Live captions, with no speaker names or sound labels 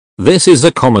This is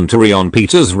a commentary on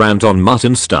Peter's rant on Mutt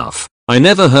and stuff. I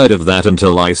never heard of that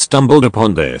until I stumbled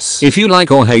upon this. If you like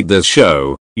or hate this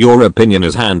show, your opinion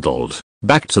is handled.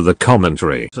 Back to the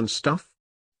commentary. And stuff?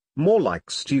 More like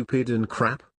stupid and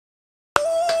crap.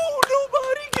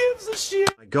 Nobody gives a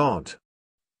shit. My god.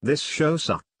 This show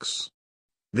sucks.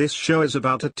 This show is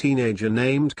about a teenager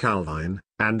named Calvin,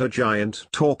 and a giant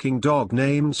talking dog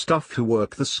named Stuff who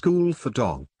work the school for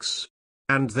dogs.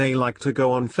 And they like to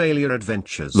go on failure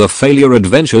adventures. The failure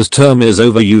adventures term is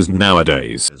overused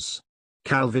nowadays.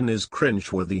 Calvin is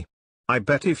cringeworthy. I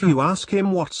bet if you ask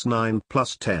him what's 9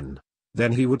 plus 10,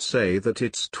 then he would say that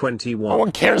it's 21. No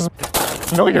one cares.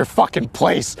 Know your fucking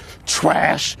place,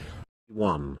 trash.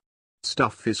 1.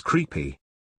 Stuff is creepy.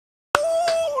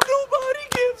 Nobody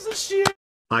gives a shit.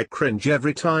 I cringe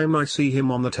every time I see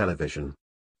him on the television.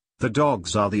 The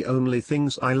dogs are the only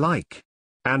things I like.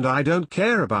 And I don't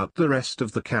care about the rest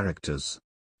of the characters.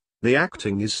 The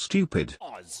acting is stupid.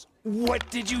 What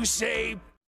did you say?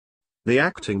 The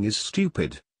acting is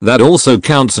stupid. That also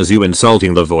counts as you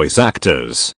insulting the voice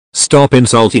actors. Stop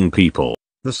insulting people.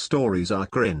 The stories are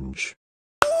cringe.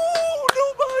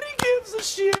 Nobody gives a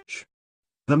shit.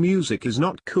 The music is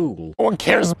not cool. No one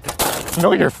cares.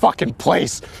 Know your fucking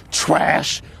place,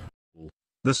 trash.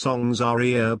 The songs are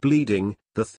ear bleeding.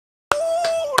 Nobody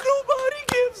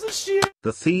gives a shit.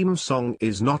 The theme song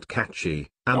is not catchy.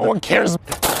 And No one cares.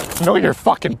 Know your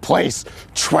fucking place,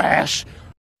 trash.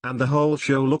 And the whole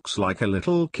show looks like a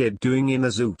little kid doing in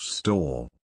a zoo store.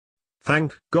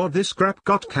 Thank God this crap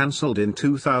got cancelled in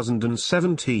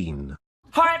 2017.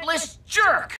 Heartless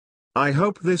jerk. I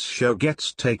hope this show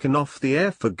gets taken off the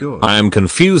air for good. I am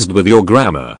confused with your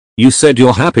grammar. You said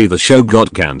you're happy the show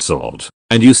got cancelled.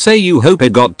 And you say you hope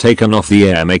it got taken off the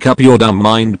air. Make up your dumb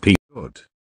mind, Pete. Good.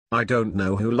 I don't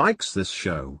know who likes this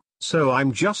show, so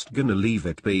I'm just gonna leave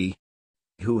it be.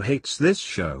 Who hates this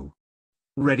show?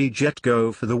 Ready Jet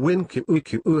Go for the win.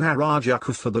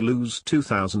 Harajaku for the lose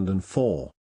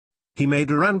 2004. He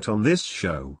made a rant on this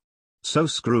show. So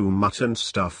screw Mutt and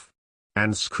stuff.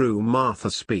 And screw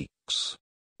Martha Speaks.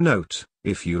 Note,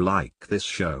 if you like this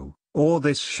show, or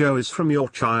this show is from your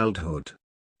childhood,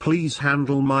 please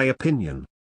handle my opinion.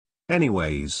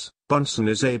 Anyways, Bunsen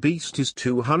is a beast is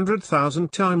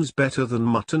 200,000 times better than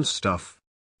Mutt and stuff.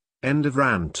 End of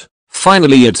rant.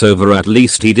 Finally it's over. At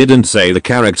least he didn't say the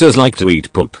characters like to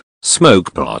eat poop,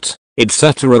 smoke pot,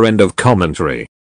 etc. End of commentary.